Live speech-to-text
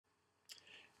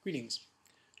Greetings.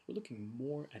 We're looking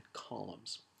more at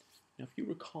columns. Now, if you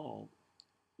recall,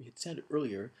 we had said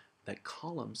earlier that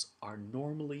columns are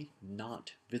normally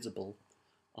not visible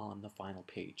on the final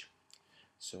page.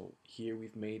 So here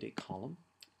we've made a column,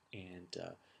 and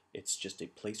it's just a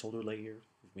placeholder layer.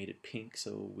 We've made it pink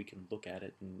so we can look at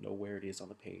it and know where it is on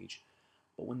the page.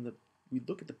 But when we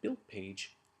look at the build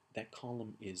page, that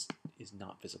column is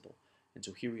not visible. And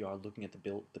so here we are looking at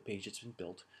the page that's been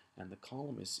built, and the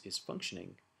column is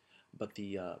functioning, but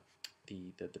the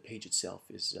page itself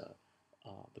is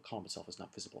the column itself is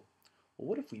not visible. Well,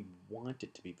 what if we want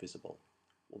it to be visible?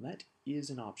 Well, that is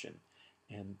an option,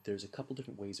 and there's a couple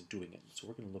different ways of doing it. So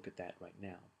we're going to look at that right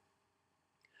now.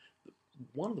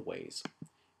 One of the ways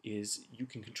is you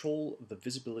can control the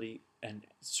visibility and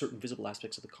certain visible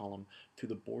aspects of the column through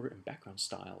the border and background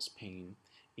styles pane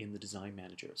in the design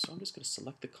manager. So I'm just going to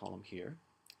select the column here,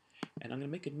 and I'm going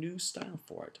to make a new style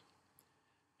for it.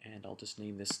 And I'll just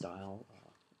name this style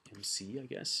MC, I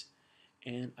guess.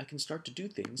 And I can start to do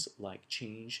things like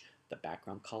change the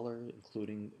background color,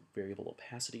 including variable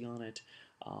opacity on it,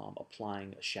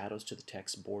 applying shadows to the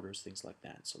text, borders, things like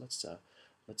that. So let's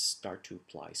start to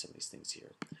apply some of these things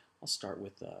here. I'll start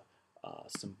with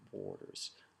some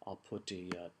borders. I'll put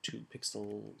a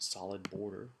 2-pixel solid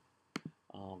border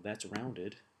that's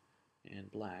rounded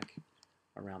and black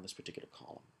around this particular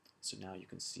column. So now you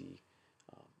can see,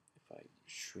 if I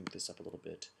shrink this up a little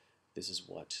bit, this is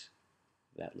what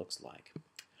that looks like.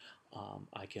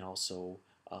 I can also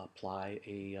apply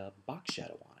a box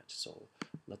shadow on it. So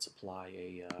let's apply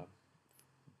a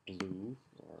blue,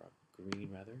 or a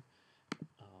green rather,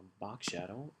 box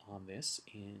shadow on this,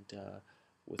 and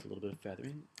with a little bit of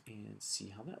feathering, and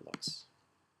see how that looks.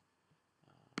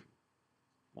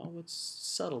 Well, it's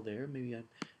subtle there. Maybe I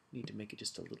need to make it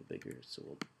just a little bigger, so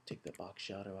we'll take the box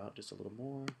shadow out just a little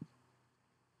more,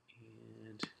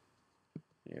 and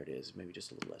there it is. Maybe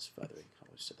just a little less feathering.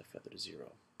 I'll set the feather to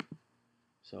 0.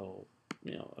 So,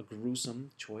 you know, a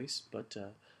gruesome choice, but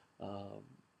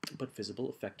visible,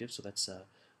 effective. So that's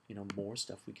you know, more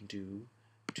stuff we can do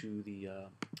to the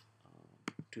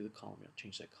column. I'll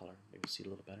change that color. Maybe see it a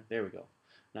little better. There we go.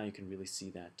 Now you can really see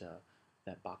that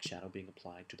that box shadow being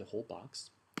applied to the whole box.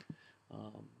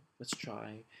 Let's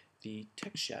try the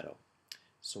text shadow.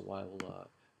 So I will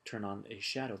turn on a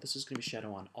shadow. This is going to be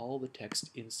shadow on all the text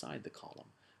inside the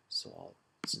column. So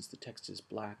since the text is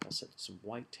black, I'll set some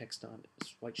white text on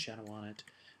it, white shadow on it,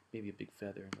 maybe a big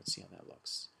feather, and let's see how that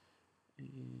looks.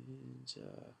 And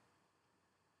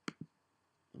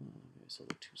maybe it's a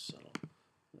little too subtle.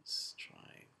 Let's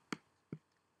try.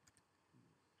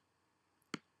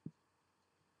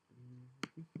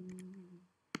 And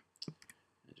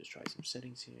just try some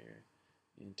settings here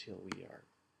until we are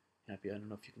happy. I don't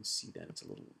know if you can see that. It's a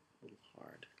little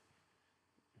hard.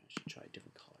 I should try a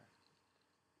different color.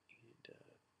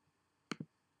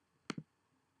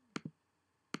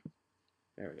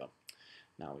 There we go.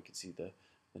 Now we can see the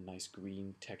nice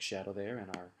green text shadow there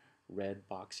and our red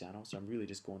box shadow. So I'm really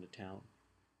just going to town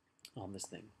on this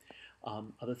thing.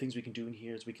 Other things we can do in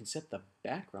here is we can set the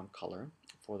background color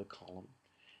for the column,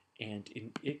 and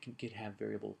it can have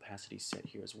variable opacity set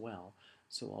here as well.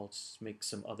 So I'll make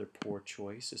some other poor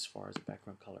choice as far as the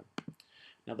background color.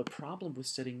 Now the problem with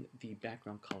setting the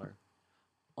background color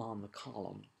on the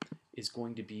column is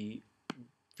going to be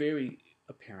very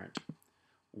apparent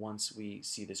once we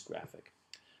see this graphic.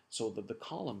 So the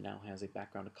column now has a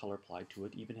background color applied to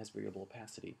it, even has variable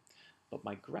opacity. But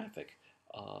my graphic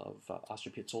of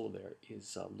SG3 there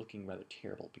is looking rather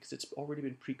terrible because it's already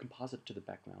been pre-composited to the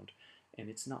background, and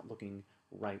it's not looking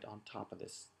right on top of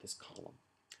this column.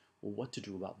 Well, what to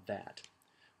do about that?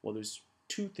 Well, there's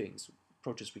two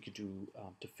approaches we could do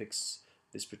to fix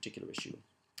this particular issue.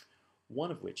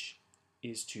 One of which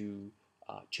is to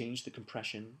change the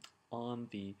compression on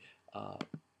the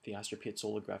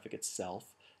SG3 graphic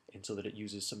itself, and so that it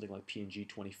uses something like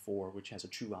PNG24, which has a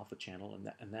true alpha channel,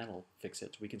 and that'll fix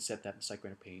it. We can set that in the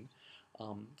SiteGrinder pane.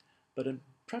 But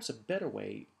perhaps a better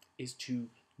way is to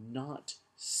not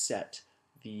set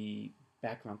the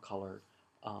background color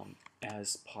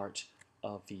as part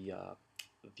of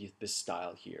this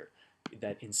style here.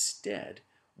 That instead,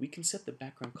 we can set the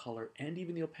background color and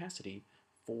even the opacity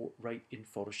for right in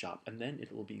Photoshop, and then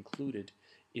it will be included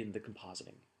in the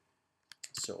compositing.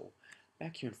 So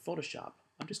back here in Photoshop,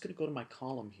 I'm just going to go to my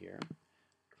column here,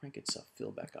 crank its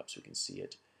fill back up so we can see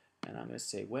it, and I'm going to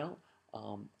say, well,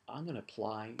 I'm going to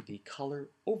apply the color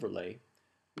overlay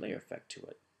layer effect to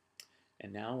it.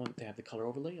 And now when they have the color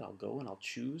overlay, I'll go and I'll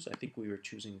choose. I think we were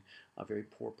choosing a very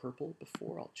poor purple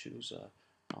before. I'll choose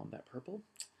that purple.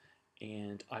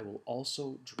 And I will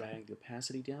also drag the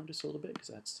opacity down just a little bit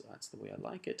because that's the way I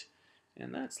like it.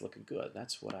 And that's looking good.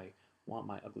 That's what I want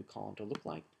my ugly column to look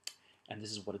like. And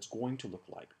this is what it's going to look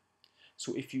like.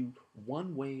 So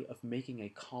one way of making a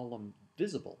column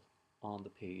visible on the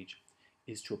page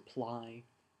is to apply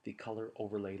the color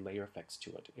overlay layer effects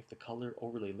to it. If the color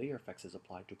overlay layer effects is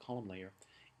applied to a column layer,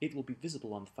 it will be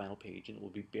visible on the final page and it will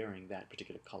be bearing that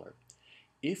particular color.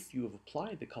 If you have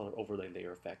applied the color overlay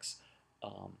layer effects,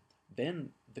 then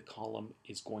the column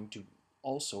is going to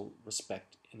also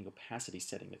respect any opacity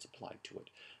setting that's applied to it.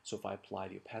 So if I apply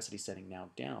the opacity setting now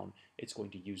down, it's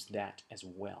going to use that as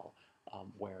well.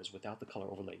 Whereas without the color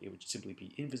overlay, it would simply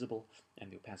be invisible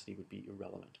and the opacity would be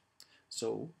irrelevant.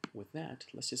 So with that,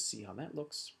 let's just see how that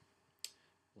looks.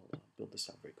 We'll build this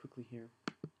out very quickly here.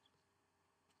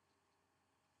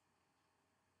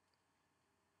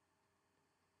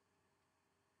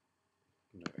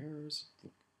 No errors.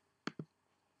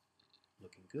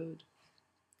 Looking good.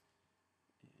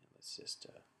 And let's just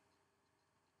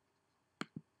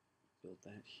build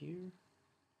that here.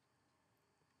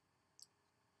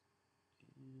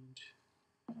 And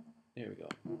there we go.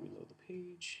 Reload the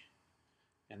page.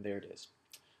 And there it is.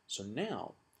 So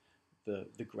now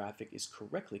the graphic is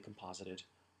correctly composited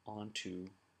onto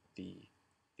the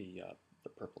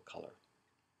purple color.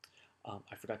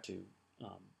 I forgot to,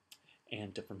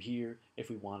 and from here, if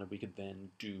we wanted, we could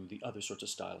then do the other sorts of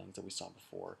stylings that we saw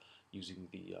before using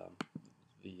the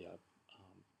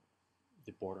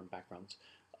border and background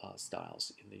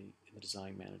styles in the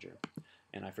design manager.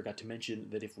 And I forgot to mention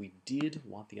that if we did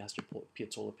want the Astor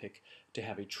Piazzolla pick to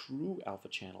have a true alpha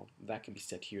channel, that can be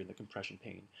set here in the compression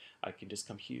pane. I can just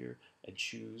come here and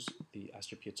choose the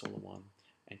Astor Piazzolla one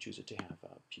and choose it to have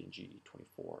PNG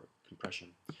 24 compression.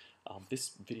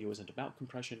 This video isn't about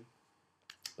compression,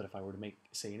 but if I were to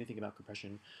say anything about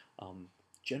compression,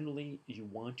 generally you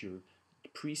want your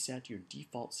preset, your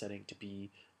default setting to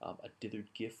be a dithered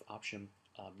GIF option.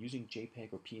 Using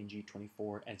JPEG or PNG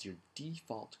 24 as your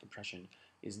default compression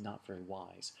is not very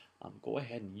wise. Go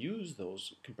ahead and use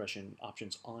those compression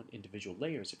options on individual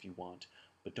layers if you want,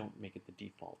 but don't make it the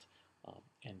default.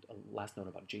 And a last note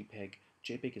about JPEG.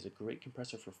 JPEG is a great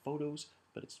compressor for photos,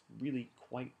 but it's really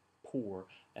quite poor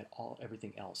at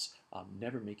everything else.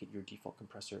 Never make it your default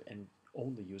compressor and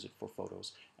only use it for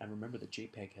photos. And remember that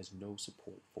JPEG has no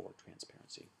support for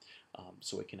transparency,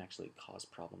 so it can actually cause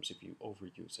problems if you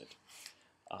overuse it.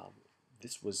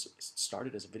 This was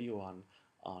started as a video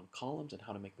on columns and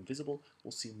how to make them visible.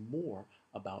 We'll see more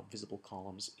about visible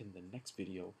columns in the next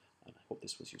video, and I hope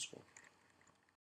this was useful.